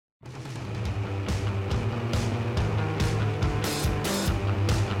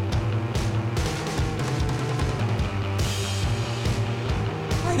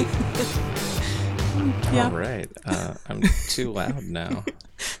Yeah. All right. I'm too loud now.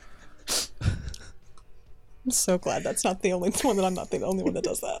 I'm so glad that's not the only one that I'm not the only one that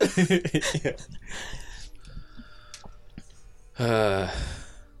does that. Yeah.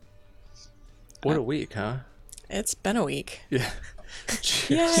 What a week, huh? It's been a week. Yeah.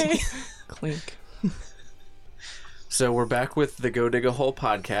 Yay. Clink. So we're back with the Go Dig a Hole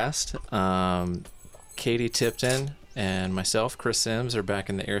podcast. Katie Tipton and myself, Chris Sims, are back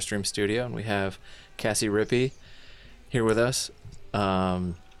in the Airstream studio, and we have Cassie Rippey here with us.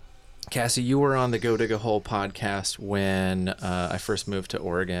 Cassie, you were on the Go Dig a Hole podcast when I first moved to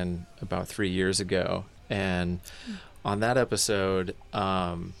Oregon about 3 years ago. And on that episode,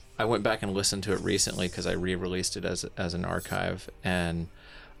 I went back and listened to it recently because I re-released it as an archive. And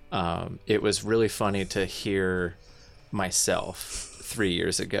it was really funny to hear myself 3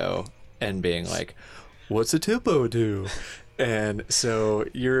 years ago and being like, what's a Tipo do? And so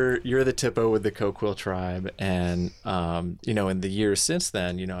you're the Tipo with the Coquille tribe, and in the years since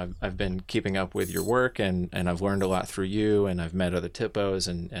then, I've been keeping up with your work, and I've learned a lot through you, and I've met other Tipos,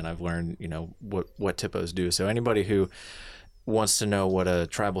 and I've learned what Tipos do. So anybody who wants to know what a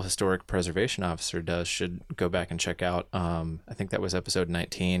tribal historic preservation officer does should go back and check out. I think that was episode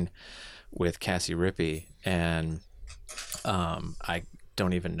 19 with Cassie Rippey, and I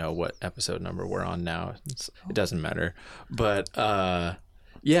don't even know what episode number we're on now. It doesn't matter. But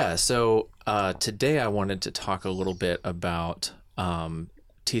so today I wanted to talk a little bit about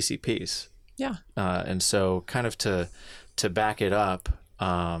TCPs. Yeah. And so kind of to back it up,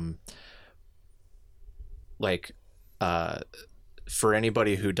 for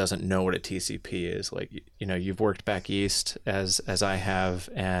anybody who doesn't know what a TCP is, you've worked back east as I have,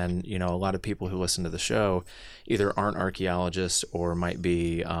 and a lot of people who listen to the show either aren't archaeologists or might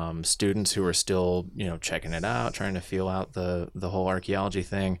be students who are still checking it out, trying to feel out the whole archaeology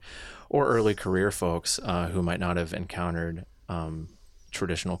thing, or early career folks who might not have encountered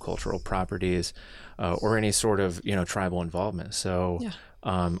traditional cultural properties or any sort of tribal involvement. So yeah.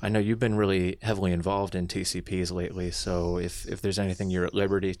 I know you've been really heavily involved in TCPs lately, so if there's anything you're at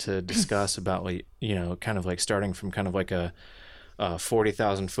liberty to discuss about, kind of like starting from kind of like a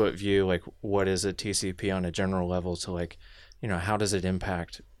 40,000 foot view, like what is a TCP on a general level, to how does it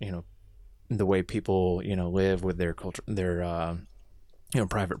impact, the way people, live with their culture, their,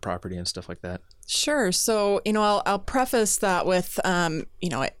 private property and stuff like that. Sure. So, I'll preface that with,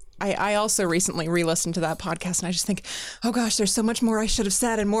 I also recently re-listened to that podcast, and I just think, oh gosh, there's so much more I should have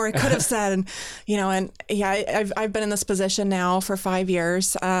said and more I could have said. And, I've been in this position now for 5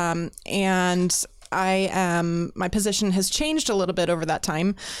 years. And my position has changed a little bit over that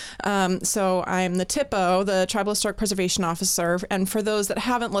time. So I'm the TIPO, the Tribal Historic Preservation Officer. And for those that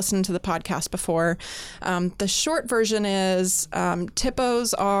haven't listened to the podcast before, the short version is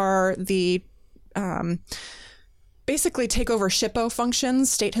TIPOs are the basically take over SHPO functions,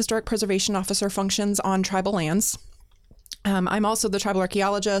 State Historic Preservation Officer functions on tribal lands. I'm also the tribal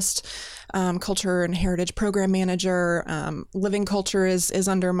archaeologist, culture and heritage program manager. Living culture is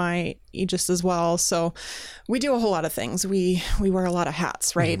under my aegis as well. So we do a whole lot of things. We wear a lot of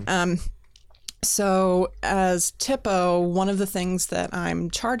hats, right? Mm-hmm. So as TIPO, one of the things that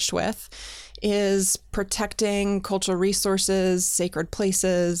I'm charged with is protecting cultural resources, sacred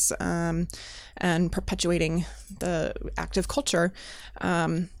places, and perpetuating the active culture,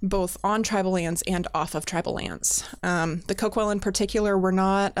 both on tribal lands and off of tribal lands. The Coquille in particular, we're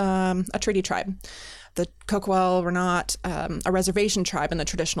not a treaty tribe. The Coquille were not a reservation tribe in the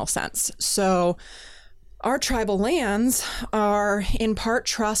traditional sense. So our tribal lands are in part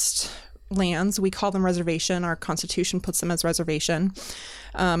trust lands. We call them reservation. Our constitution puts them as reservation.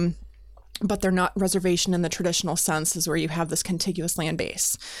 But they're not reservation in the traditional sense, is where you have this contiguous land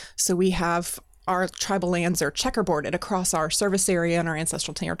base. So we have our tribal lands are checkerboarded across our service area and our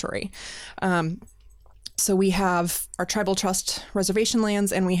ancestral territory. So we have our tribal trust reservation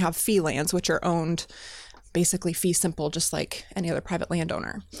lands, and we have fee lands, which are owned basically fee simple, just like any other private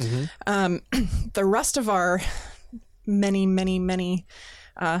landowner. Mm-hmm. The rest of our many million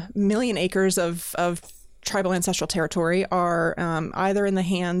acres of tribal ancestral territory are either in the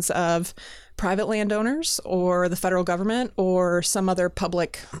hands of private landowners or the federal government or some other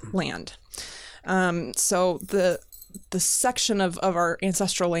public land. So the section of our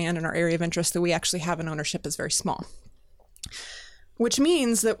ancestral land and our area of interest that we actually have in ownership is very small, which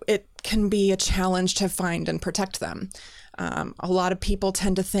means that it can be a challenge to find and protect them. A lot of people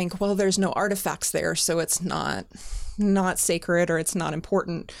tend to think, well, there's no artifacts there, so it's not sacred, or it's not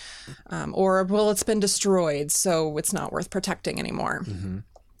important, or, well, it's been destroyed, so it's not worth protecting anymore. Mm-hmm.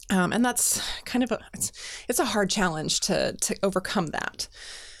 And that's kind of it's a hard challenge to overcome that.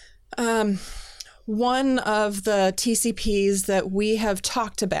 one of the TCPs that we have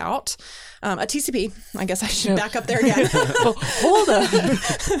talked about. A TCP, I guess I should back up there again. Hold on.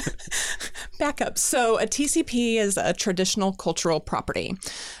 Back up. So a TCP is a traditional cultural property.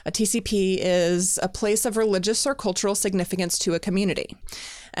 A TCP is a place of religious or cultural significance to a community.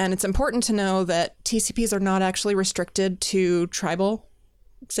 And it's important to know that TCPs are not actually restricted to tribal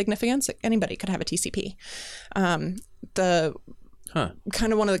significance. Anybody could have a TCP. Kind of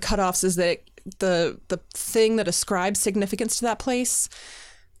one of the cutoffs is that the thing that ascribes significance to that place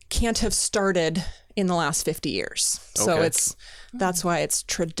can't have started in the last 50 years. So Okay. that's why it's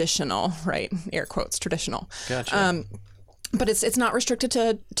traditional, right? Air quotes, traditional. Gotcha. But it's not restricted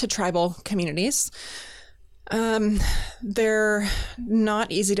to tribal communities. They're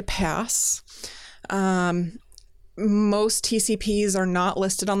not easy to pass. Most TCPs are not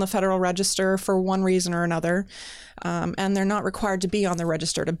listed on the Federal Register for one reason or another, and they're not required to be on the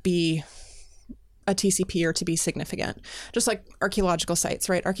register to be a TCP or to be significant. Just like archaeological sites,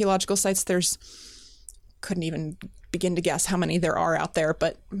 right? Archaeological sites, couldn't even begin to guess how many there are out there,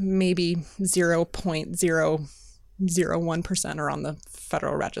 but maybe 0.001% are on the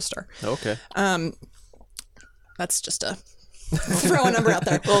Federal Register. Okay. That's just a throw a number out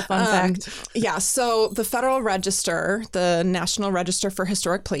there. Little fun fact. Yeah, so the Federal Register, the National Register for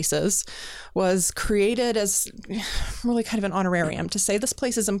Historic Places, was created as really kind of an honorarium to say this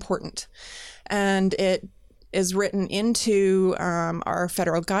place is important. And it is written into our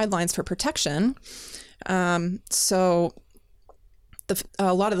federal guidelines for protection. So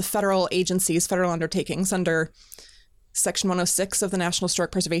a lot of the federal agencies, federal undertakings under Section 106 of the National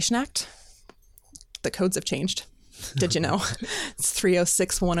Historic Preservation Act, the codes have changed. Did you know? It's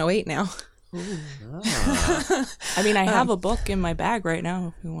 306-108 now. I mean, I have a book in my bag right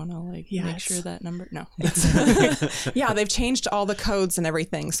now if we want to make Yes. sure that number. No. Yeah, they've changed all the codes and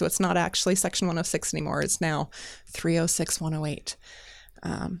everything. So it's not actually Section 106 anymore. It's now 306-108.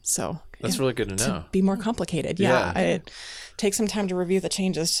 So That's really good to know. Be more complicated. Yeah. It takes some time to review the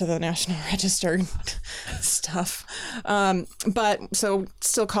changes to the National Register stuff. But so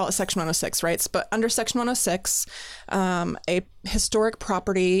still call it Section 106, right? But under Section 106, a historic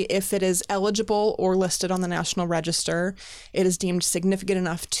property, if it is eligible or listed on the National Register, it is deemed significant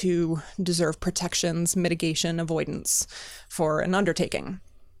enough to deserve protections, mitigation, avoidance for an undertaking.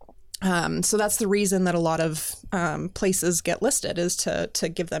 So that's the reason that a lot of places get listed, is to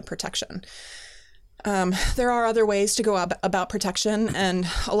give them protection. There are other ways to go about protection, and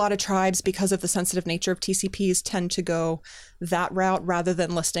a lot of tribes, because of the sensitive nature of TCPs, tend to go that route rather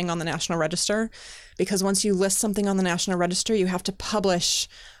than listing on the National Register. Because once you list something on the National Register, you have to publish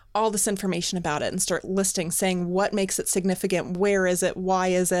all this information about it and start listing, saying what makes it significant, where is it, why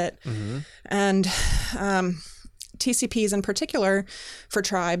is it, and TCPs in particular for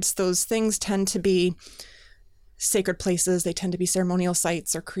tribes, those things tend to be sacred places. They tend to be ceremonial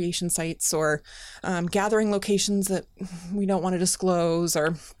sites or creation sites or gathering locations that we don't want to disclose,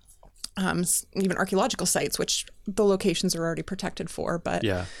 or even archaeological sites, which the locations are already protected for. But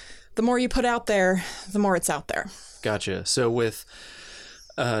the more you put out there, the more it's out there. Gotcha. So with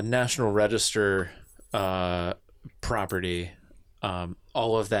National Register property,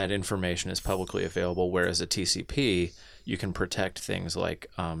 all of that information is publicly available, whereas a TCP, you can protect things like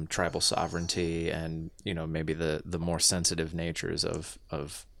tribal sovereignty and, maybe the more sensitive natures of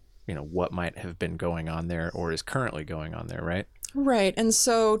what might have been going on there or is currently going on there, right? Right. And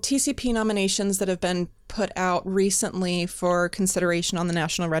so TCP nominations that have been put out recently for consideration on the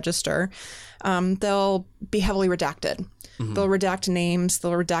National Register, they'll be heavily redacted. They'll redact names,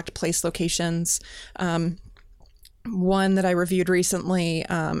 they'll redact place locations. One that I reviewed recently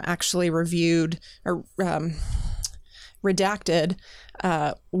actually reviewed or redacted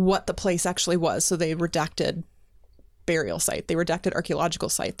what the place actually was. So they redacted burial site. They redacted archaeological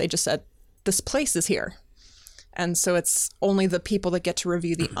site. They just said, this place is here. And so it's only the people that get to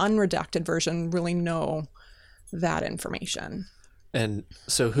review the unredacted version really know that information. And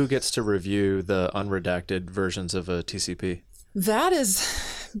so who gets to review the unredacted versions of a TCP? That is,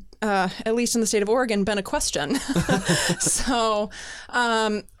 at least in the state of Oregon, been a question. So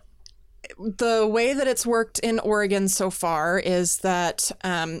the way that it's worked in Oregon so far is that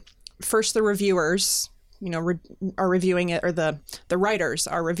first the reviewers, are reviewing it, or the writers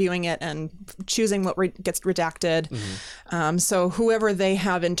are reviewing it and choosing what gets redacted. So whoever they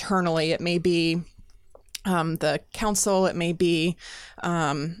have internally, it may be the council, it may be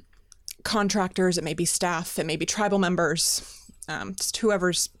contractors, it may be staff, it may be tribal members, just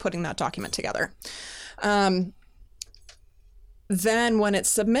whoever's putting that document together. Then when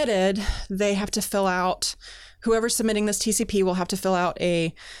it's submitted, they have to fill out whoever's submitting this TCP will have to fill out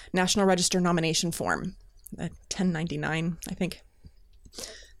a National Register nomination form, a 1099, I think.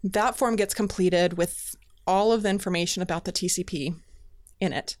 That form gets completed with all of the information about the TCP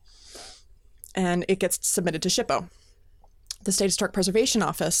in it, and it gets submitted to SHPO. The State Historic Preservation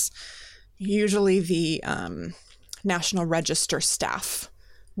Office, usually the National Register staff,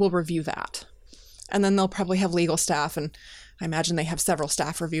 will review that. And then they'll probably have legal staff, and I imagine they have several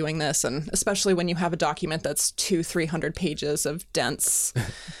staff reviewing this, and especially when you have a document that's 200-300 pages of dense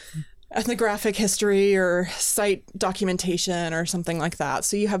ethnographic history or site documentation or something like that.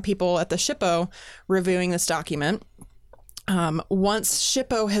 So you have people at the SHPO reviewing this document. Once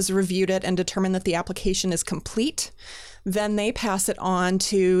SHPO has reviewed it and determined that the application is complete, then they pass it on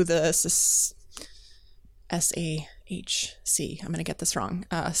to the SAHC, I'm going to get this wrong,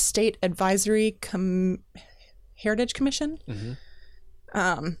 State Advisory Heritage Commission.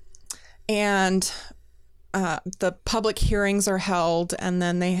 And the public hearings are held, and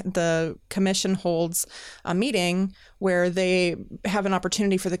then the commission holds a meeting where they have an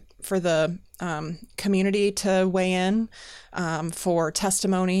opportunity for the community to weigh in, for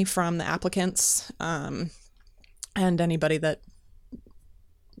testimony from the applicants, and anybody that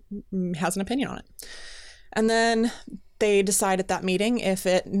has an opinion on it. And then they decide at that meeting if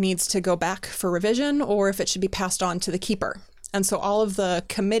it needs to go back for revision or if it should be passed on to the keeper. And so all of the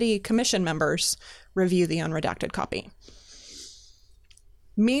commission members review the unredacted copy.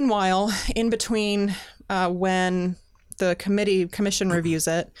 Meanwhile, in between when the commission reviews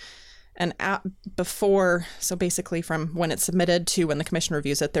it and before, so basically from when it's submitted to when the commission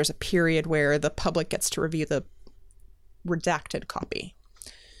reviews it, there's a period where the public gets to review the redacted copy.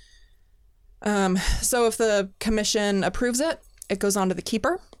 So if the commission approves it, it goes on to the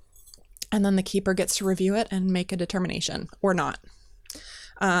keeper, and then the keeper gets to review it and make a determination or not.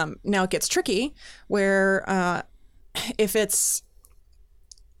 Now it gets tricky where if it's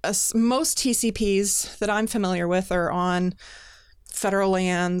most TCPs that I'm familiar with are on federal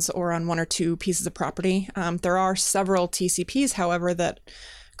lands or on one or two pieces of property. There are several TCPs, however, that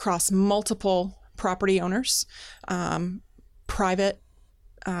cross multiple property owners, private,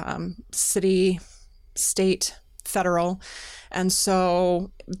 city, state, federal. And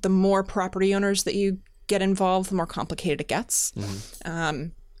so the more property owners that you get involved, the more complicated it gets.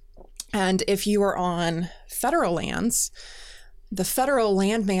 And if you are on federal lands, the Federal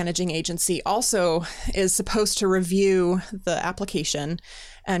Land Managing Agency also is supposed to review the application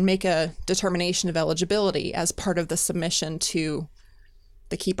and make a determination of eligibility as part of the submission to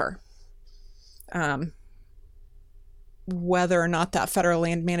the keeper. Whether or not that Federal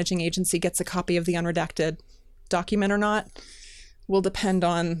Land Managing Agency gets a copy of the unredacted document or not will depend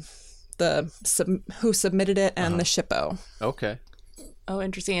on who submitted it and the SHPO. Okay. Oh,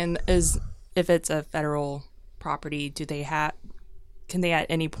 interesting. And if it's a federal property, can they at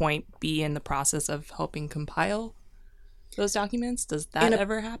any point be in the process of helping compile those documents? Does that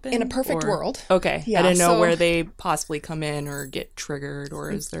ever happen? In a perfect world. Okay. Yeah, I didn't know where they possibly come in or get triggered,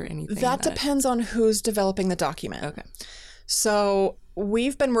 or is there anything that depends on who's developing the document. Okay. So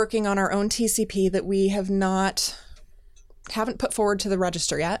we've been working on our own TCP that we haven't put forward to the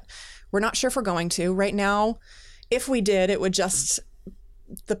register yet. We're not sure if we're going to. Right now, if we did, it would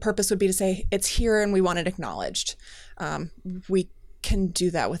the purpose would be to say it's here and we want it acknowledged. We can do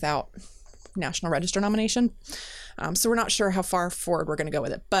that without National Register nomination. So we're not sure how far forward we're going to go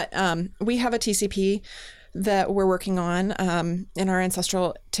with it. But we have a TCP that we're working on in our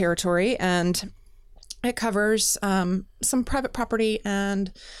ancestral territory, and it covers some private property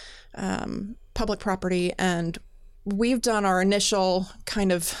and public property. And we've done our initial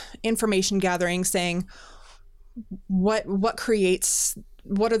kind of information gathering, saying what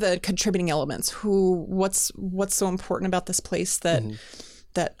are the contributing elements? What's so important about this place that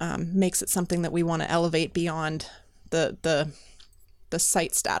makes it something that we want to elevate beyond the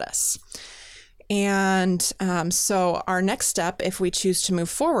site status. And so our next step, if we choose to move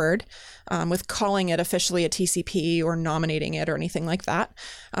forward with calling it officially a TCP or nominating it or anything like that,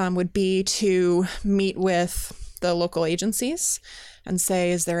 would be to meet with the local agencies and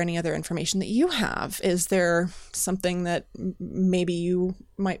say, is there any other information that you have? Is there something that maybe you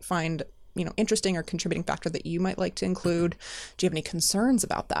might find interesting or contributing factor that you might like to include? Do you have any concerns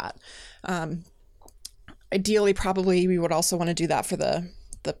about that? Ideally, probably we would also want to do that for the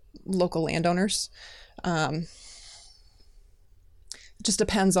local landowners. It just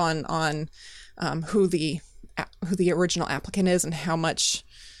depends on who the original applicant is and how much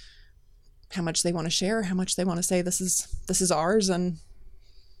they want to share, how much they want to say this is ours, and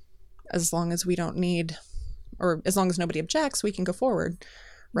as long as we don't need, or as long as nobody objects, we can go forward.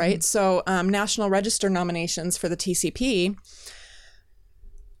 right? So National Register nominations for the TCP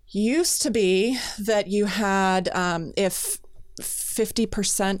used to be that you had, if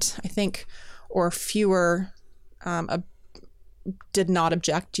 50%, I think, or fewer did not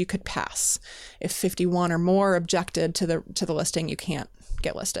object, you could pass. If 51 or more objected to the listing, you can't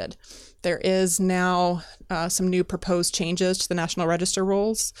get listed. There is now some new proposed changes to the National Register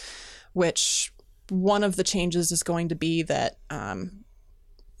rules, which one of the changes is going to be that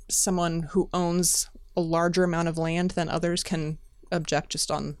someone who owns a larger amount of land than others can object just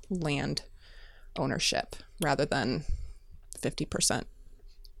on land ownership rather than 50%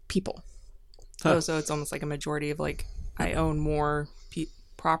 people. Oh, so it's almost like a majority of like, I own more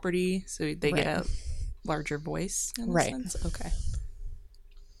property, so they get a larger voice in a sense? Okay.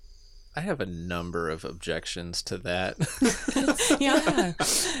 I have a number of objections to that.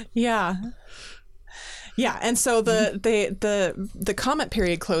 Yeah. And so the comment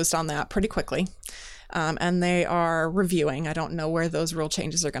period closed on that pretty quickly. And they are reviewing. I don't know where those rule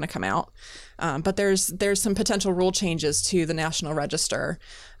changes are going to come out. But there's some potential rule changes to the National Register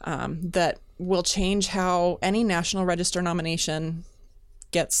that will change how any National Register nomination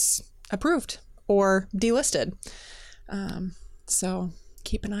gets approved or delisted. So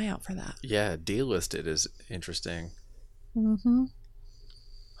keep an eye out for that. Yeah, delisted is interesting. Mm-hmm.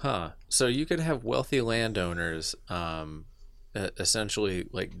 Huh. So you could have wealthy landowners essentially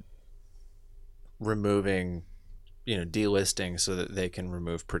like removing, delisting so that they can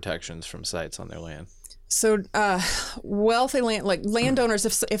remove protections from sites on their land. So wealthy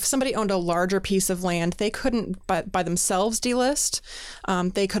landowners, if somebody owned a larger piece of land, they couldn't by themselves delist.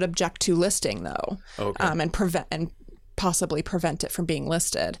 They could object to listing though, and possibly prevent it from being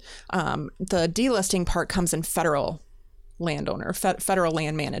listed. The delisting part comes in federal landowner, federal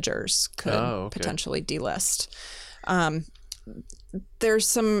land managers could potentially delist. There's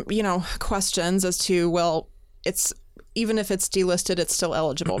some, questions as to, well, even if it's delisted, it's still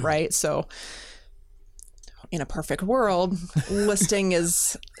eligible, right? So in a perfect world, listing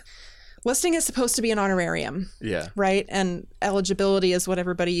is supposed to be an honorarium. Yeah. Right? And eligibility is what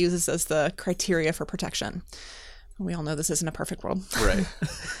everybody uses as the criteria for protection. We all know this isn't a perfect world. Right.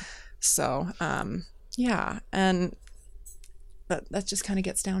 So, yeah. And that just kind of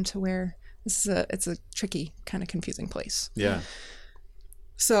gets down to where it's a tricky, kind of confusing place. Yeah.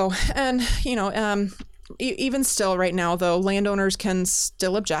 So, and, even still right now, though, landowners can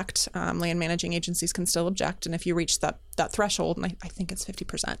still object. Land managing agencies can still object. And if you reach that threshold, and I think it's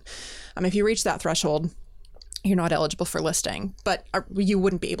 50%, if you reach that threshold, you're not eligible for listing. But you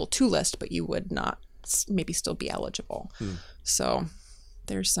wouldn't be able to list, but you would not maybe still be eligible. So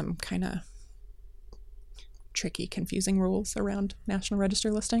there's some kind of tricky, confusing rules around National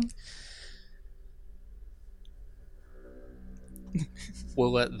Register listing.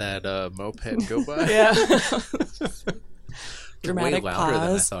 We'll let that moped go by. Yeah. Dramatic way louder pause.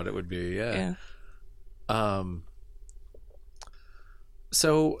 Than I thought it would be. Yeah.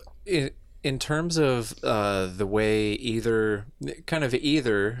 So in terms of the way either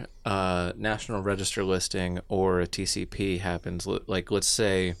National Register listing or a TCP happens, like let's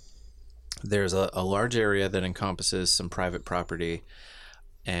say there's a large area that encompasses some private property,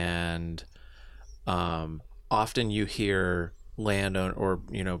 and often you hear landowner or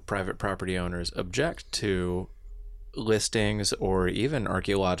private property owners object to listings or even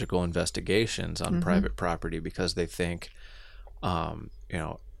archaeological investigations on private property because they think I'm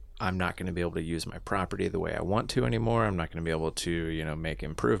not going to be able to use my property the way I want to anymore. I'm not going to be able to make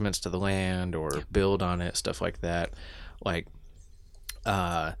improvements to the land or build on it, stuff like that. Like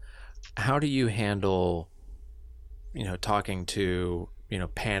how do you handle talking to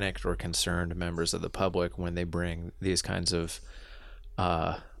panicked or concerned members of the public when they bring these kinds of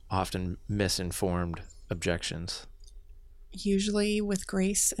often misinformed objections? Usually with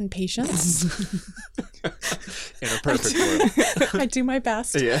grace and patience. In a perfect world. I do my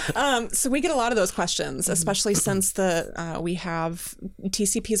best. Yeah. So we get a lot of those questions, especially since we have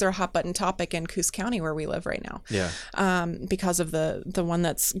TCPs are a hot button topic in Coos County where we live right now. Yeah. Because of the one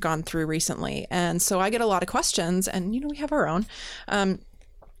that's gone through recently. And so I get a lot of questions, and we have our own.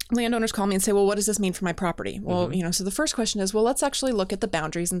 Landowners call me and say, well, what does this mean for my property? Well, so the first question is, well, let's actually look at the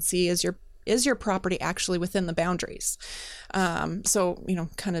boundaries and see is your property actually within the boundaries? So,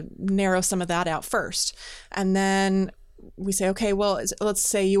 kind of narrow some of that out first. And then we say, okay, well, let's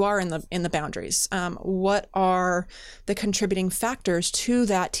say you are in the boundaries. What are the contributing factors to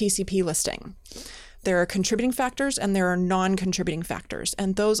that TCP listing? There are contributing factors and there are non-contributing factors,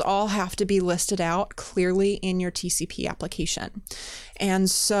 and those all have to be listed out clearly in your TCP application. And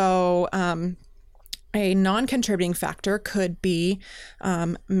so A non-contributing factor could be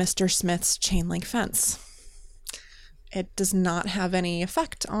Mr. Smith's chain link fence. It does not have any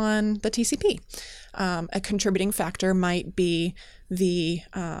effect on the TCP. A contributing factor might be the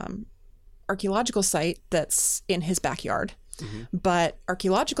archaeological site that's in his backyard. But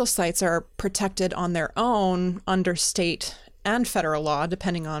archaeological sites are protected on their own under state and federal law,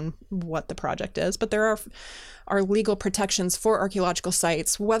 depending on what the project is. But there are legal protections for archaeological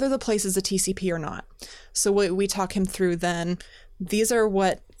sites, whether the place is a TCP or not. So we talk him through then, these are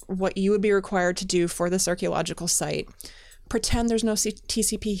what you would be required to do for this archaeological site. Pretend there's no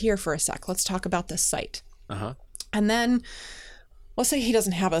TCP here for a sec. Let's talk about this site. And then let's say he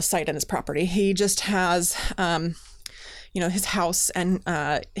doesn't have a site in his property. He just has, his house, and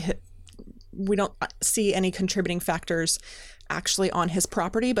we don't see any contributing factors actually on his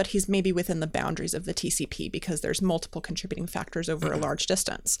property, but he's maybe within the boundaries of the TCP because there's multiple contributing factors over a large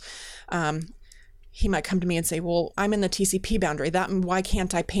distance. He might come to me and say, well, I'm in the TCP boundary. Why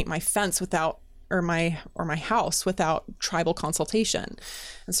can't I paint my fence or my house without tribal consultation?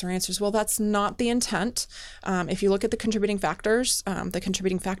 And so our answer is, well, that's not the intent. If you look at the contributing factors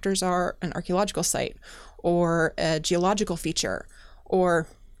are an archaeological site or a geological feature or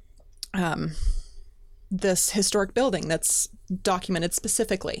this historic building that's documented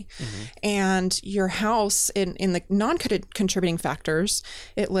specifically. And your house, in the non-contributing factors,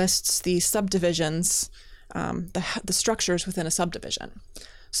 it lists the subdivisions, the structures within a subdivision.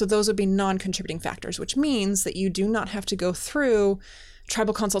 So those would be non-contributing factors, which means that you do not have to go through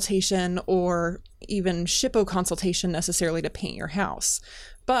tribal consultation or even SHPO consultation necessarily to paint your house.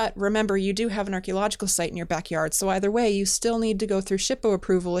 But remember, you do have an archaeological site in your backyard. So either way, you still need to go through SHPO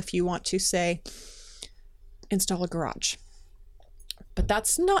approval if you want to, say, install a garage. But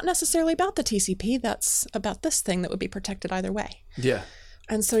that's not necessarily about the TCP. That's about this thing that would be protected either way. Yeah.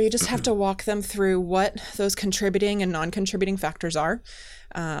 And so you just have to walk them through what those contributing and non-contributing factors are.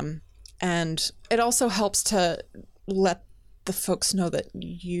 And it also helps to let the folks know that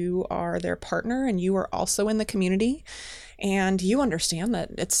you are their partner and you are also in the community and you understand that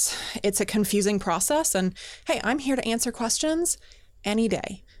it's a confusing process. And hey, I'm here to answer questions any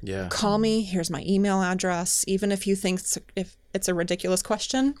day. Yeah. Call me. Here's my email address. Even if you think if it's a ridiculous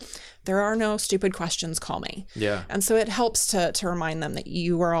question, there are no stupid questions. Call me. Yeah. And so it helps to remind them that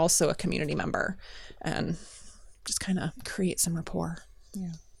you are also a community member and just kind of create some rapport.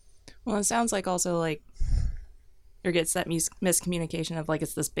 Yeah. Well, it sounds like also like there gets that miscommunication of like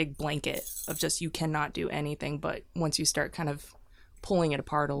it's this big blanket of just you cannot do anything. But once you start kind of pulling it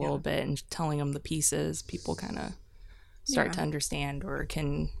apart a little bit and telling them the pieces, people kind of start to understand or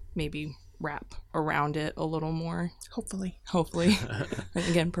can maybe wrap around it a little more. Hopefully. And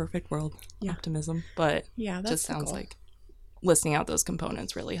again, perfect world optimism. But that's just sounds like listing out those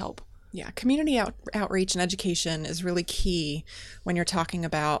components really help. Yeah, community outreach and education is really key when you're talking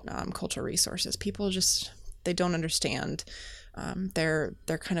about cultural resources. People they don't understand. They're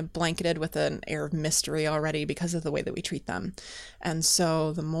kind of blanketed with an air of mystery already because of the way that we treat them. And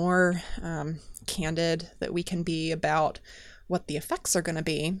so the more candid that we can be about what the effects are going to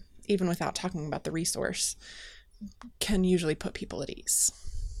be, even without talking about the resource, can usually put people at ease.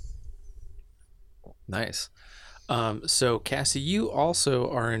 Nice. So Cassie, you also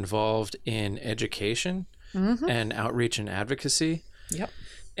are involved in education and outreach and advocacy. Yep.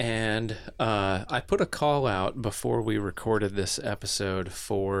 And I put a call out before we recorded this episode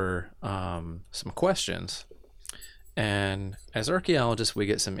for some questions. And as archaeologists, we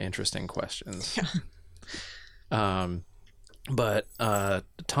get some interesting questions. Yeah. But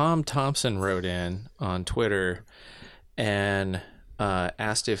Tom Thompson wrote in on Twitter and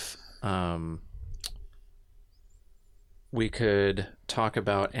asked if we could talk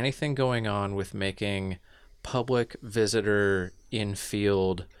about anything going on with making public visitor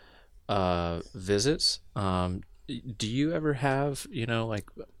in-field visits. Do you ever have, like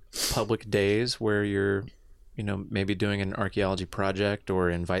public days where you're, maybe doing an archaeology project or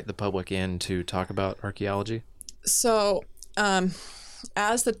invite the public in to talk about archaeology? So,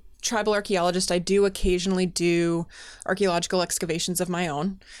 as the tribal archaeologist, I do occasionally do archaeological excavations of my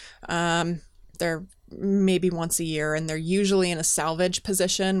own. They're maybe once a year, and they're usually in a salvage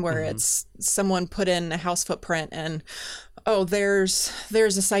position where it's someone put in a house footprint and, oh, there's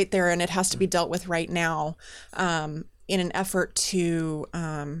a site there and it has to be dealt with right now, in an effort to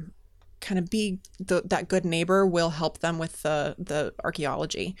kind of be that good neighbor will help them with the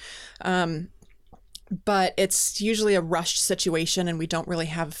archaeology. but it's usually a rushed situation, and we don't really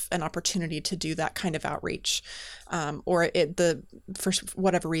have an opportunity to do that kind of outreach, for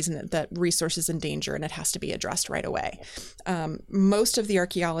whatever reason that resource is in danger and it has to be addressed right away. Most of the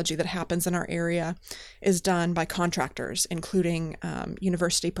archaeology that happens in our area is done by contractors, including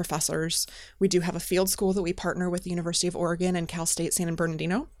university professors. We do have a field school that we partner with the University of Oregon and Cal State San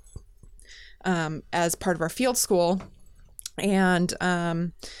Bernardino as part of our field school, and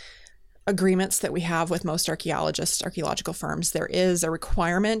agreements that we have with most archaeological firms. There is a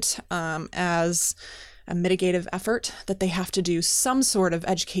requirement as a mitigative effort that they have to do some sort of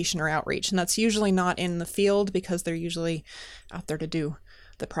education or outreach. And that's usually not in the field because they're usually out there to do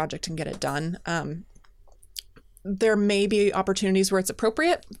the project and get it done. There may be opportunities where it's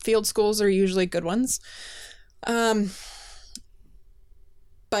appropriate. Field schools are usually good ones.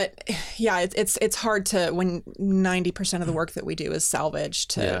 But yeah, it's hard to, when 90% of the work that we do is salvage,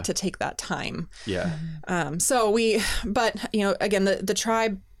 to take that time. Yeah. But again, the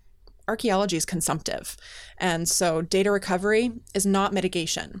tribe archaeology is consumptive. And so data recovery is not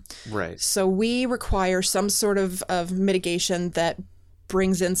mitigation. Right. So we require some sort of mitigation that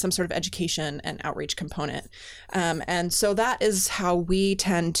brings in some sort of education and outreach component. And so that is how we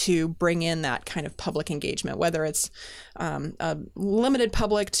tend to bring in that kind of public engagement, whether it's a limited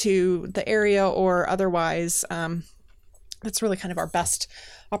public to the area or otherwise. That's really kind of our best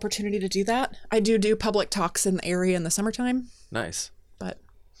opportunity to do that. I do public talks in the area in the summertime. Nice. But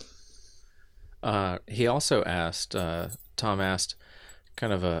he also asked, Tom asked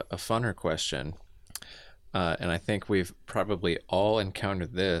kind of a funner question. And I think we've probably all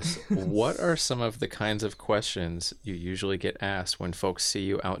encountered this. What are some of the kinds of questions you usually get asked when folks see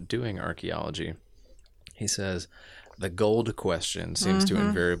you out doing archaeology? He says, the gold question seems to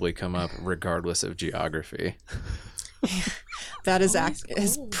invariably come up regardless of geography. That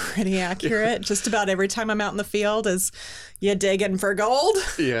is pretty accurate. Just about every time I'm out in the field is, you digging for gold?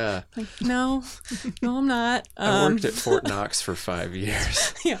 Yeah. Like, no, I'm not. I worked at Fort Knox for 5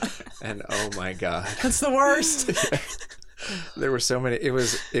 years. Yeah. And oh my God. That's the worst. There were so many.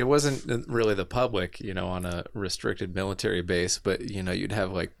 It wasn't really the public, on a restricted military base, but you'd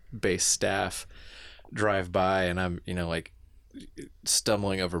have like base staff drive by, and I'm like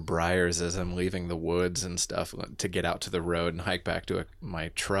stumbling over briars as I'm leaving the woods and stuff to get out to the road and hike back to my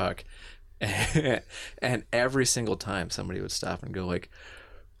truck. And every single time somebody would stop and go like,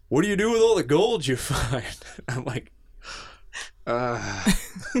 what do you do with all the gold you find? I'm like,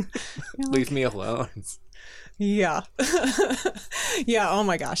 leave me alone. Yeah. Yeah. Oh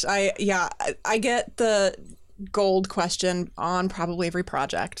my gosh. I get the gold question on probably every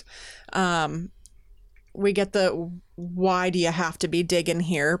project. We get the, why do you have to be digging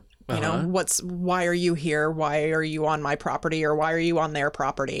here? Why are you here? Why are you on my property, or why are you on their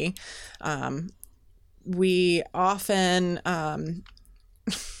property? We often,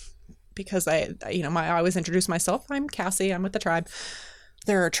 because I always introduce myself. I'm Cassie. I'm with the tribe.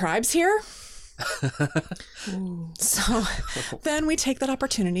 There are tribes here. So then we take that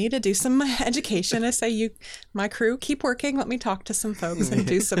opportunity to do some education. I say, my crew, keep working. Let me talk to some folks and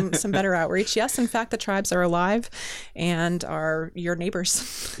do some better outreach. Yes, in fact, the tribes are alive and are your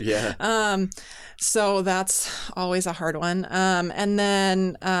neighbors. Yeah. So that's always a hard one. And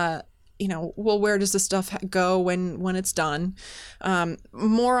then, where does the stuff go when it's done?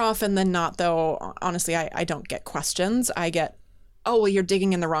 More often than not, though, honestly, I don't get questions. I get, oh, well, you're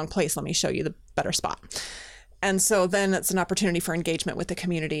digging in the wrong place. Let me show you the better spot. And so then it's an opportunity for engagement with the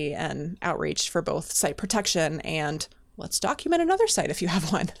community and outreach for both site protection and let's document another site if you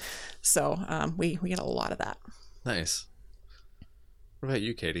have one. So we get a lot of that. Nice. What about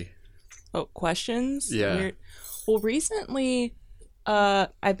you, Katie? Oh, questions? Yeah. Weird. Well, recently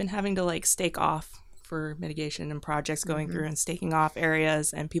I've been having to stake off for mitigation and projects, going through and staking off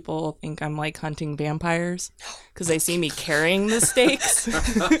areas, and people think I'm hunting vampires because they see me carrying the stakes.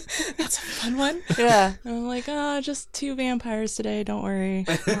 That's a fun one. Yeah. And I'm like, just 2 vampires today. Don't worry.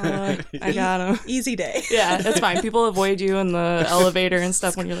 I got them. Easy day. Yeah, that's fine. People avoid you in the elevator and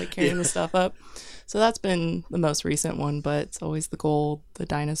stuff when you're carrying the stuff up. So that's been the most recent one, but it's always the gold, the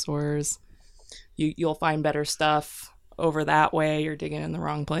dinosaurs. You'll find better stuff over that way. You're digging in the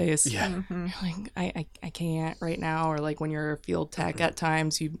wrong place. Yeah. Mm-hmm. You're like, I can't right now. Or when you're a field tech at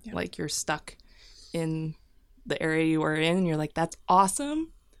times, you're stuck in the area you were in and you're like, that's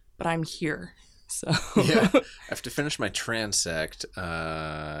awesome, but I'm here. So yeah, I have to finish my transect.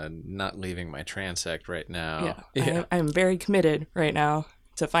 Not leaving my transect right now. Yeah. I'm very committed right now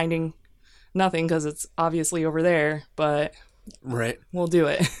to finding nothing because it's obviously over there, but Right. we'll do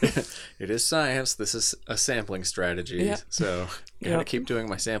it. It is science. This is a sampling strategy. Yep. So gotta Yep. keep doing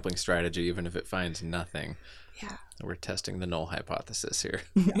my sampling strategy, even if it finds nothing. Yeah. We're testing the null hypothesis here.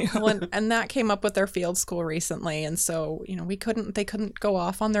 Well, and that came up with their field school recently, and so they couldn't go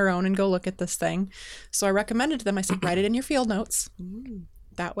off on their own and go look at this thing. So I recommended to them. I said, write it in your field notes.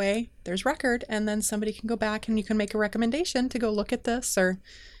 That way, there's record, and then somebody can go back and you can make a recommendation to go look at this or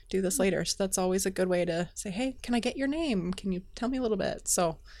do this later. So that's always a good way to say, hey, can I get your name? Can you tell me a little bit?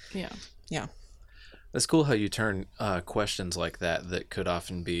 So Yeah. yeah. That's cool how you turn questions like that could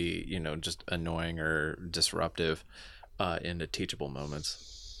often be, just annoying or disruptive into teachable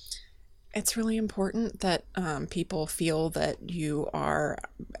moments. It's really important that people feel that you are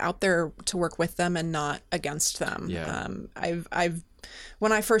out there to work with them and not against them. Yeah. I've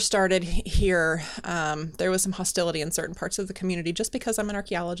when I first started here, there was some hostility in certain parts of the community just because I'm an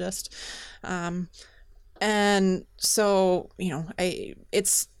archaeologist, and so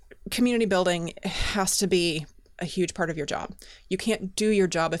it's community building has to be a huge part of your job. You can't do your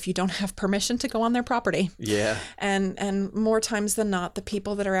job if you don't have permission to go on their property. Yeah. And more times than not, the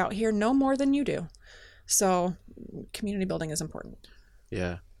people that are out here know more than you do. So community building is important.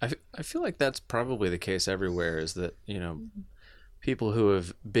 Yeah. I feel like that's probably the case everywhere, is that, people who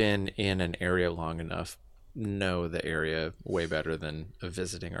have been in an area long enough know the area way better than a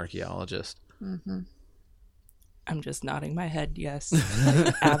visiting archaeologist. Mm-hmm. I'm just nodding my head. Yes,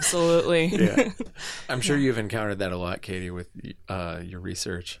 absolutely. Yeah. I'm sure you've encountered that a lot, Katie, with your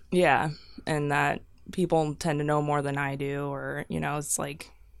research. Yeah. And that people tend to know more than I do, or, it's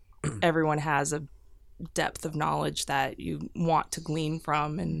like everyone has a depth of knowledge that you want to glean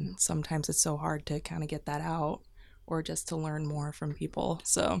from. And sometimes it's so hard to kind of get that out or just to learn more from people.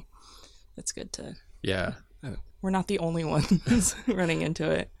 So it's good to, Yeah. we're not the only ones running into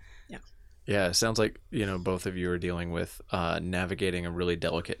it. Yeah, it sounds like, both of you are dealing with navigating a really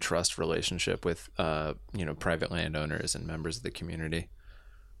delicate trust relationship with, private landowners and members of the community.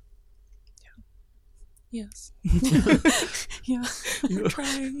 Yeah. Yes. Yeah, we're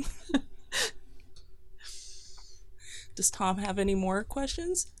trying. Does Tom have any more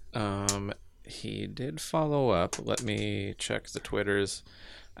questions? He did follow up. Let me check the Twitters.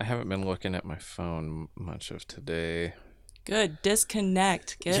 I haven't been looking at my phone much of today. Good.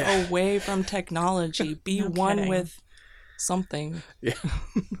 Disconnect. Get away from technology. Be one kidding. with something. Yeah.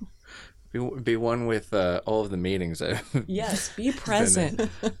 be one with all of the meetings. Yes. Be present.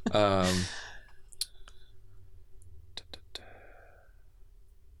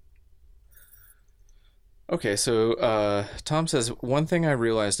 Okay, so Tom says, one thing I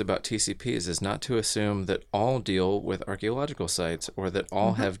realized about TCPs is not to assume that all deal with archaeological sites, or that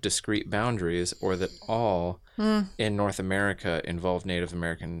all have discrete boundaries, or that all in North America involve Native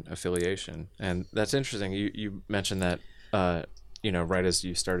American affiliation. And that's interesting. You mentioned that, right as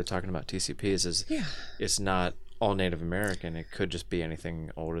you started talking about TCPs, is it's not all Native American. It could just be anything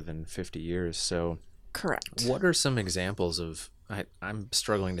older than 50 years. So Correct. what are some examples of, I'm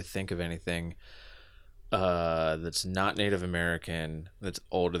struggling to think of anything that's not Native American, that's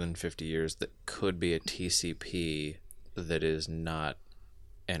older than 50 years, that could be a TCP that is not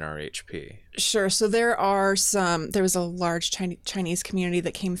NRHP. Sure. So there was a large Chinese community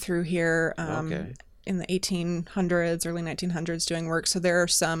that came through here in the 1800s, early 1900s doing work. So there are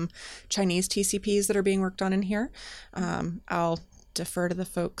some Chinese TCPs that are being worked on in here. I'll defer to the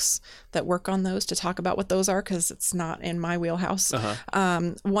folks that work on those to talk about what those are, because it's not in my wheelhouse.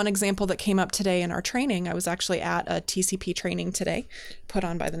 One example that came up today in our training, I was actually at a TCP training today put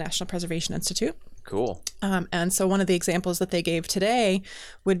on by the National Preservation Institute. Cool. And so one of the examples that they gave today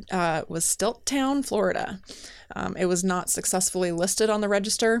was Stilttown, Florida. It was not successfully listed on the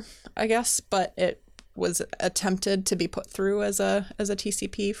register, I guess, but it was attempted to be put through as a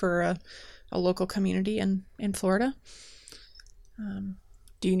TCP for a local community in Florida.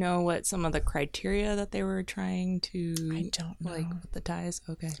 Do you know what some of the criteria that they were trying to... I don't know. Like with the ties?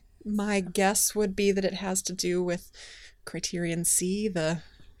 Okay. My guess would be that it has to do with criterion C, the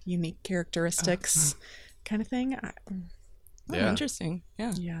unique characteristics kind of thing. Oh, interesting.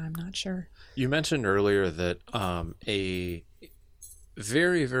 Yeah. Yeah, I'm not sure. You mentioned earlier that a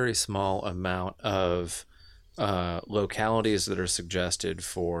very, very small amount of localities that are suggested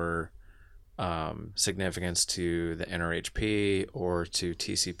for significance to the NRHP or to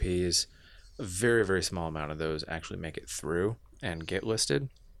TCPs, a very, very small amount of those actually make it through and get listed.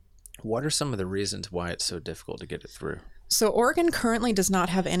 What are some of the reasons why it's so difficult to get it through? So Oregon currently does not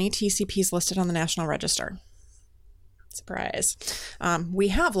have any TCPs listed on the National Register. Surprise. We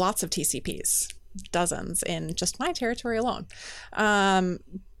have lots of TCPs, dozens in just my territory alone.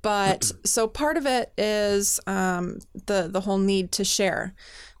 But so part of it is the whole need to share.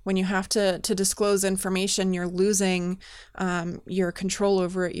 When you have to disclose information, you're losing your control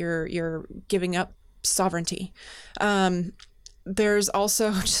over it. You're giving up sovereignty. There's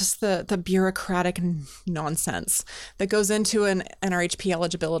also just the bureaucratic nonsense that goes into an NRHP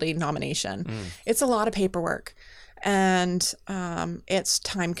eligibility nomination. It's a lot of paperwork, and it's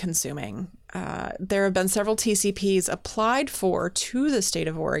time consuming. There have been several TCPs applied for to the state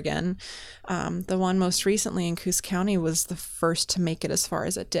of Oregon. The one most recently in Coos County was the first to make it as far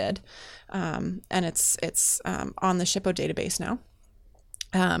as it did. And it's on the SHPO database now.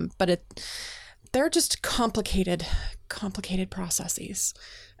 But they're just complicated processes,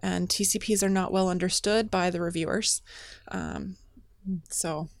 and TCPs are not well understood by the reviewers.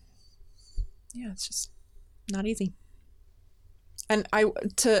 So yeah, it's just not easy. And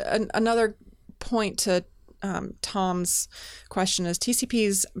another point to Tom's question is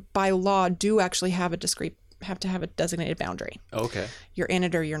TCPs by law do actually have to have a designated boundary. Okay. You're in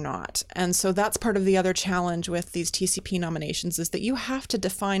it or you're not. And so that's part of the other challenge with these TCP nominations is that you have to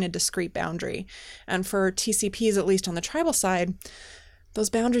define a discrete boundary. And for TCPs, at least on the tribal side, those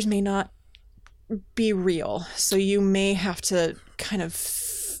boundaries may not be real. So you may have to kind of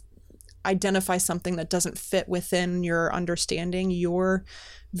identify something that doesn't fit within your understanding, your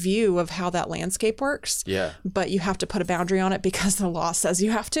view of how that landscape works. Yeah. But you have to put a boundary on it because the law says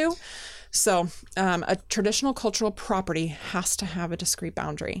you have to. So a traditional cultural property has to have a discrete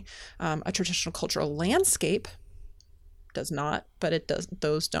boundary. A traditional cultural landscape does not, but it does.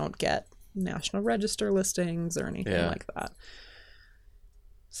 Those don't get National Register listings or anything like that.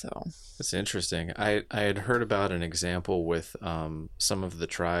 So that's interesting. I had heard about an example with some of the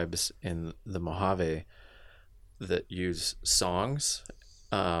tribes in the Mojave that use songs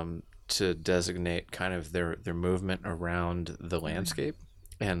to designate kind of their movement around the landscape.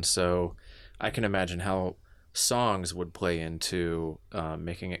 And so I can imagine how songs would play into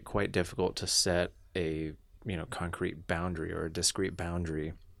making it quite difficult to set a concrete boundary or a discrete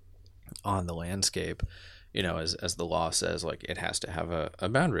boundary on the landscape. As the law says, like it has to have a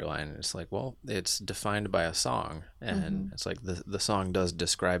boundary line. And it's like, well, it's defined by a song, and it's like the song does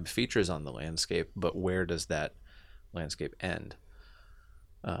describe features on the landscape, but where does that landscape end?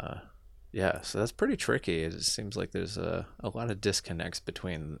 Yeah, so that's pretty tricky. It seems like there's a lot of disconnects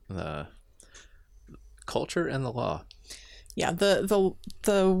between the culture and the law. Yeah,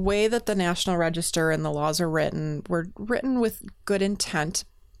 the way that the National Register and the laws are written were written with good intent,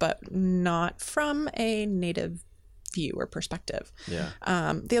 but not from a Native view or perspective. Yeah.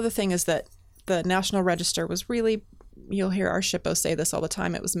 The other thing is that the National Register was really, you'll hear our SHPO say this all the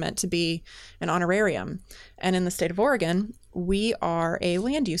time, it was meant to be an honorarium. And in the state of Oregon, we are a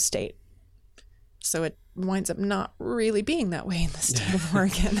land use state. So it winds up not really being that way in the state of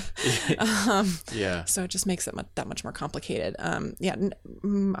Oregon. Yeah. So it just makes it that much more complicated.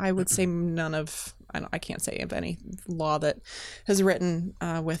 I would say I can't say of any law that has written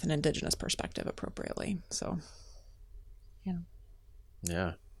with an Indigenous perspective appropriately. So, yeah.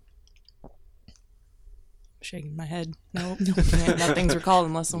 Yeah. Shaking my head. Nope. Nothing's recalled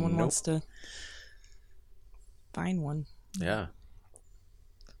unless someone wants to find one. Yeah.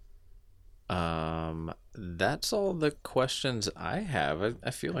 That's all the questions I have.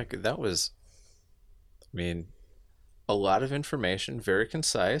 I feel like that was, a lot of information, very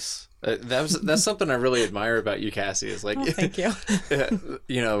concise. That's something I really admire about you, Cassie. Is like, thank you.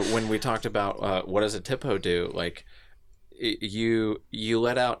 When we talked about what does a TIPO do, like you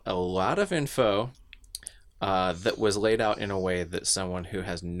let out a lot of info that was laid out in a way that someone who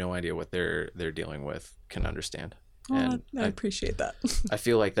has no idea what they're dealing with can understand. And I appreciate that. I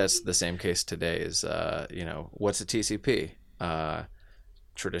feel like that's the same case today is, what's a TCP?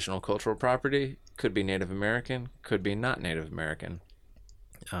 Traditional cultural property could be Native American, could be not Native American.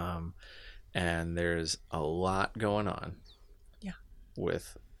 And there's a lot going on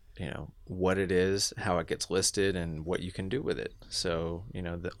with, what it is, how it gets listed, and what you can do with it. So,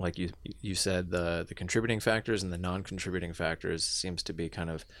 like you said, the contributing factors and the non-contributing factors seems to be kind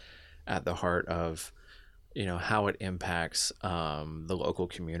of at the heart of how it impacts the local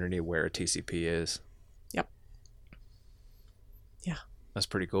community where a TCP is. Yep. Yeah. That's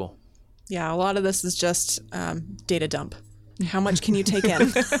pretty cool. Yeah, a lot of this is just data dump. How much can you take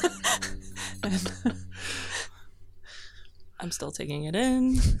in? I'm still taking it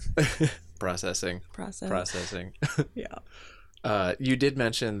in. Processing. Yeah. You did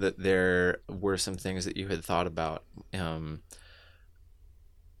mention that there were some things that you had thought about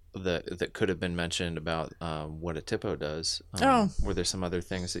that could have been mentioned about what a TIPO does. Were there some other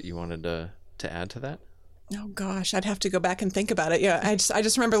things that you wanted to add to that? Oh gosh, I'd have to go back and think about it. Yeah, I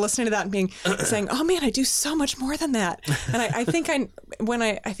just remember listening to that and saying, "Oh man, I do so much more than that." And I think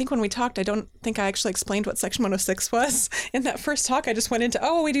when we talked, I don't think I actually explained what Section 106 was in that first talk. I just went into,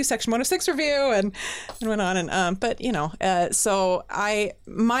 we do Section 106 review and went on. And but so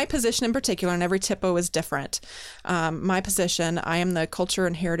my position in particular, and every TIPO is different. My position, I am the Culture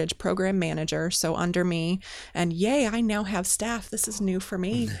and Heritage Program Manager. So under me, and yay, I now have staff. This is new for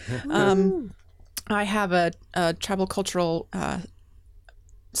me. I have a tribal cultural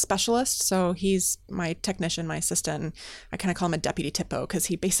specialist, so he's my technician, my assistant. I kind of call him a deputy TIPO because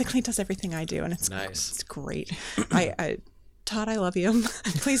he basically does everything I do, and it's nice. It's great. Todd, I love you.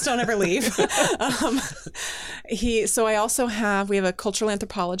 Please don't ever leave. We have a cultural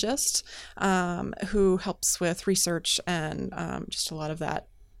anthropologist who helps with research and just a lot of that,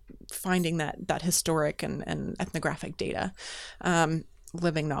 finding that historic and ethnographic data.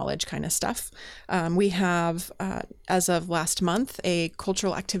 Living knowledge kind of stuff. We have, as of last month, a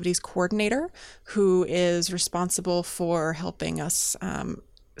cultural activities coordinator who is responsible for helping us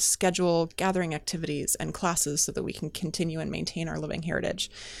schedule gathering activities and classes so that we can continue and maintain our living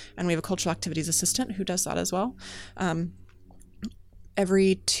heritage. And we have a cultural activities assistant who does that as well.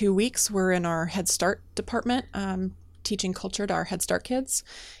 Every 2 weeks, we're in our Head Start department, teaching culture to our Head Start kids.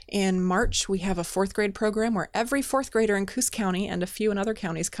 In March, we have a 4th grade program where every 4th grader in Coos County and a few in other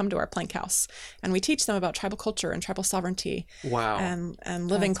counties come to our Plank House, and we teach them about tribal culture and tribal sovereignty. Wow. And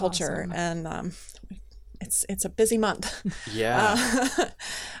living culture. Awesome. And it's a busy month. Yeah.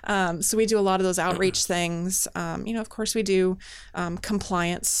 So we do a lot of those outreach things. Of course, we do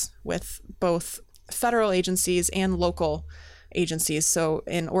compliance with both federal agencies and local agencies. So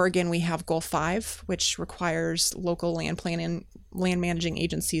in Oregon, we have Goal 5, which requires local land managing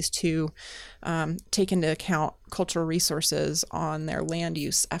agencies to take into account cultural resources on their land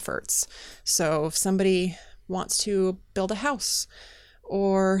use efforts. So if somebody wants to build a house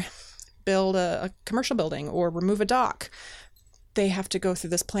or build a commercial building or remove a dock, they have to go through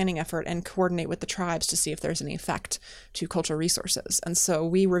this planning effort and coordinate with the tribes to see if there's any effect to cultural resources. And so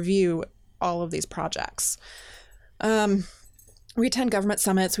we review all of these projects. We attend government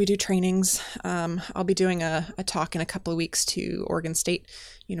summits. We do trainings. I'll be doing a talk in a couple of weeks to Oregon State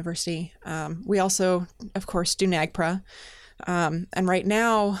University. We also, of course, do NAGPRA. And right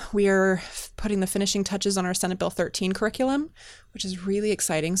now, we are putting the finishing touches on our Senate Bill 13 curriculum, which is really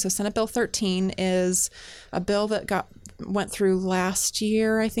exciting. So Senate Bill 13 is a bill that went through last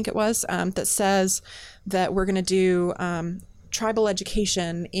year, I think it was, that says that we're going to do tribal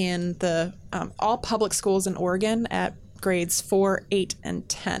education in the all public schools in Oregon at grades 4, 8, and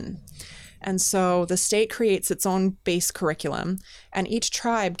 10. And so the state creates its own base curriculum, and each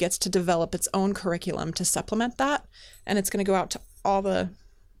tribe gets to develop its own curriculum to supplement that. And it's going to go out to all the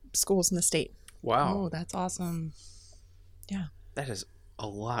schools in the state. Wow. Oh, that's awesome. Yeah. That is a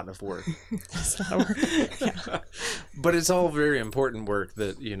lot of work. That's a lot of work. Yeah. But it's all very important work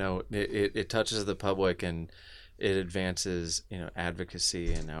that, it touches the public and it advances,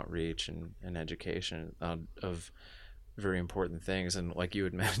 advocacy and outreach and education of very important things. And like you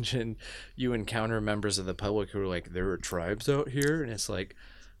had mentioned, you encounter members of the public who are like, there are tribes out here, and it's like,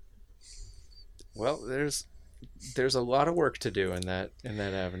 well, there's a lot of work to do in that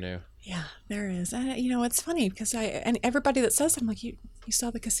avenue. Yeah, there is. It's funny because and everybody that says that, I'm like, you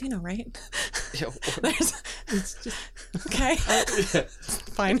saw the casino, right? Yeah. It's just okay.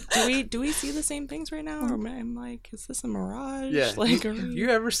 Fine. Do we see the same things right now, or I'm like, is this a mirage? Yeah. Like, have you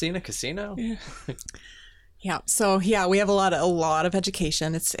ever seen a casino? Yeah. Yeah. So we have a lot of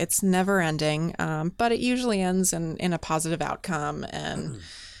education. It's never ending, but it usually ends in a positive outcome and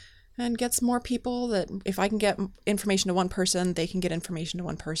gets more people. That if I can get information to one person, they can get information to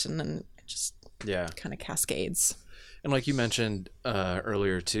one person, and it just kind of cascades. And like you mentioned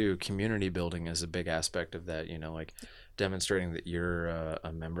earlier too, community building is a big aspect of that. Like demonstrating that you're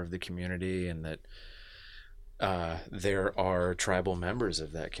a member of the community, and that there are tribal members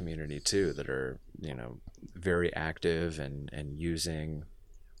of that community too that are, very active and using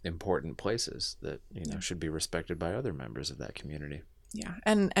important places that, should be respected by other members of that community. Yeah.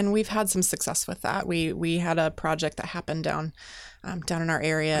 And we've had some success with that. We had a project that happened down in our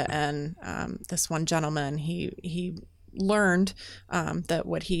area, and this one gentleman, he learned that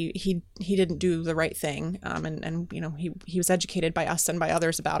what he didn't do the right thing, and he was educated by us and by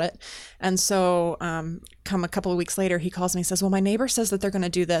others about it, and so come a couple of weeks later, he calls me and says, well, my neighbor says that they're going to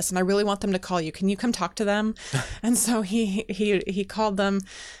do this and I really want them to call you. Can you come talk to them? And so he called them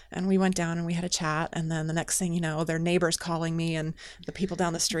and we went down and we had a chat. And then the next thing you know, their neighbor's calling me and the people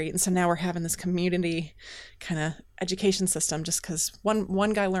down the street. And so now we're having this community kind of education system just because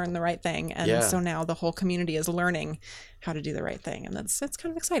one guy learned the right thing. And so now the whole community is learning how to do the right thing. And it's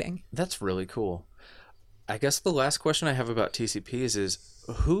kind of exciting. That's really cool. I guess the last question I have about TCPs is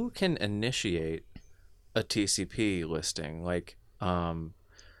who can initiate a TCP listing? Like,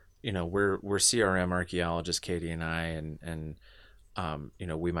 you know, we're CRM archaeologists, Katie and I, and you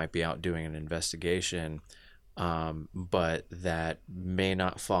know, we might be out doing an investigation, but that may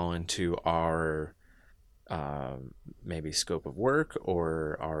not fall into our maybe scope of work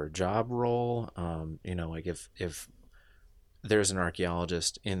or our job role. You know, like if there's an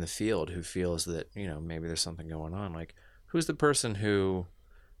archaeologist in the field who feels that, you know, maybe there's something going on, like who's the person who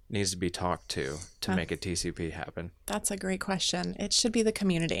needs to be talked to make a TCP happen? That's a great question. It should be the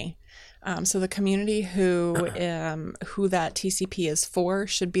community. So the community who that TCP is for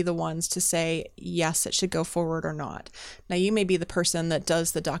should be the ones to say, yes, it should go forward or not. Now, you may be the person that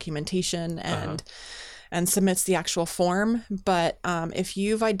does the documentation and submits the actual form, but if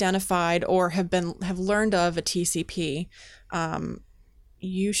you've identified or have learned of a TCP,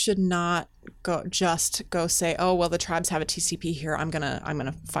 you should not go say, oh, well, the tribes have a TCP here, I'm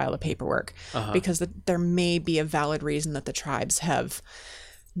gonna file the paperwork, because there may be a valid reason that the tribes have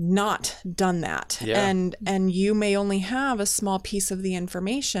not done that. And you may only have a small piece of the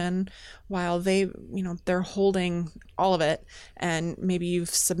information while they're holding all of it, and maybe you've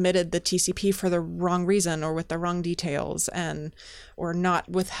submitted the TCP for the wrong reason or with the wrong details or not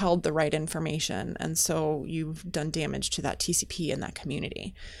withheld the right information, and so you've done damage to that TCP in that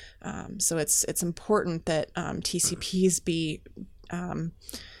community. So it's important that TCPs be kind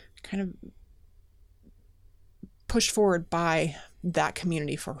of pushed forward by that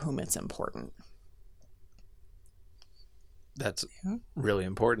community for whom it's important. That's really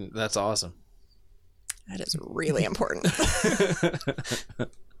important. That's awesome. That is really important.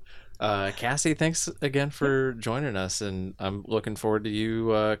 Cassie, thanks again for joining us, and I'm looking forward to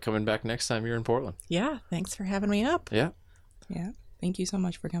you coming back next time you're in Portland. Yeah, thanks for having me up. Yeah. Thank you so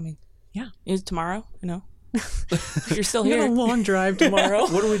much for coming. Yeah. Is tomorrow? No. You're still here. We have a long drive tomorrow.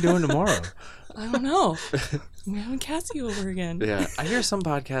 What are we doing tomorrow? I don't know. We're having Cassie over again. Yeah, I hear some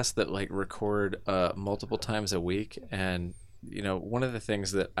podcasts that like record multiple times a week, and you know, one of the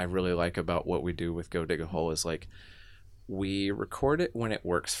things that I really like about what we do with Go Dig a Hole is like we record it when it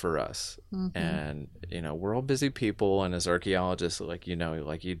works for us. And you know, we're all busy people, and as archaeologists, like, you know,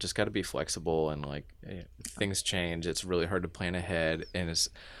 like you just got to be flexible, and like things change. It's really hard to plan ahead, and it's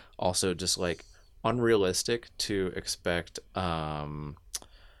also just like unrealistic to expect kind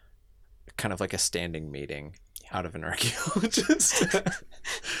of like a standing meeting out of an archaeologist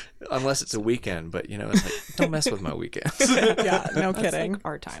unless it's a weekend. But you know, it's like, don't mess with my weekends. Yeah, no kidding. Like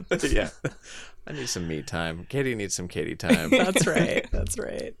our time. Yeah, I need some me time. Katie needs some Katie time. That's right.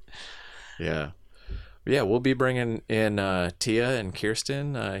 Yeah, we'll be bringing in Tia and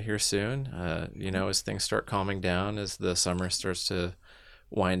Kirsten here soon, you know, as things start calming down, as the summer starts to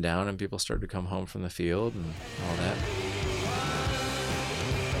wind down and people start to come home from the field and all that.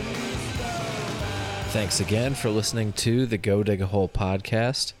 Thanks again for listening to the Go Dig a Hole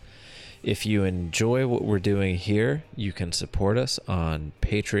podcast. If you enjoy what we're doing here, you can support us on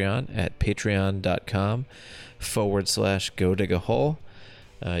Patreon at patreon.com/Go Dig a Hole.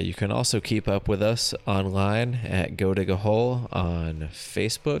 You can also keep up with us online at Go Dig a Hole on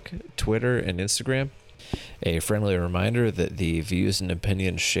Facebook, Twitter, and Instagram. A friendly reminder that the views and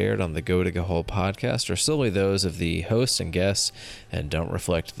opinions shared on the Go Dig a Hole podcast are solely those of the hosts and guests and don't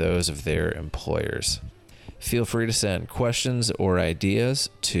reflect those of their employers. Feel free to send questions or ideas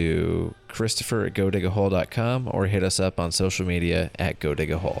to Christopher@GoDigAHole.com or hit us up on social media at Go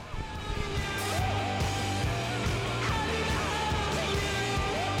Dig a Hole.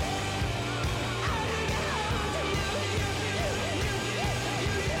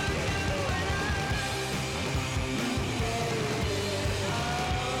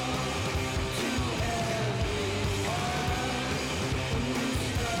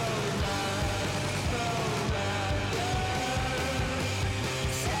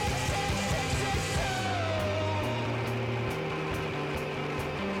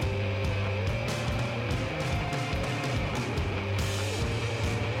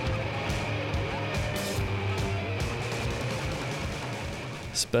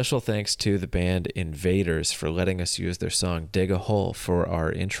 Special thanks to the band Invaders for letting us use their song Dig a Hole for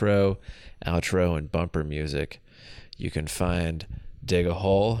our intro, outro, and bumper music. You can find Dig a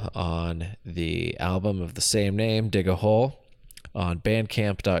Hole on the album of the same name, Dig a Hole, on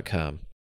bandcamp.com.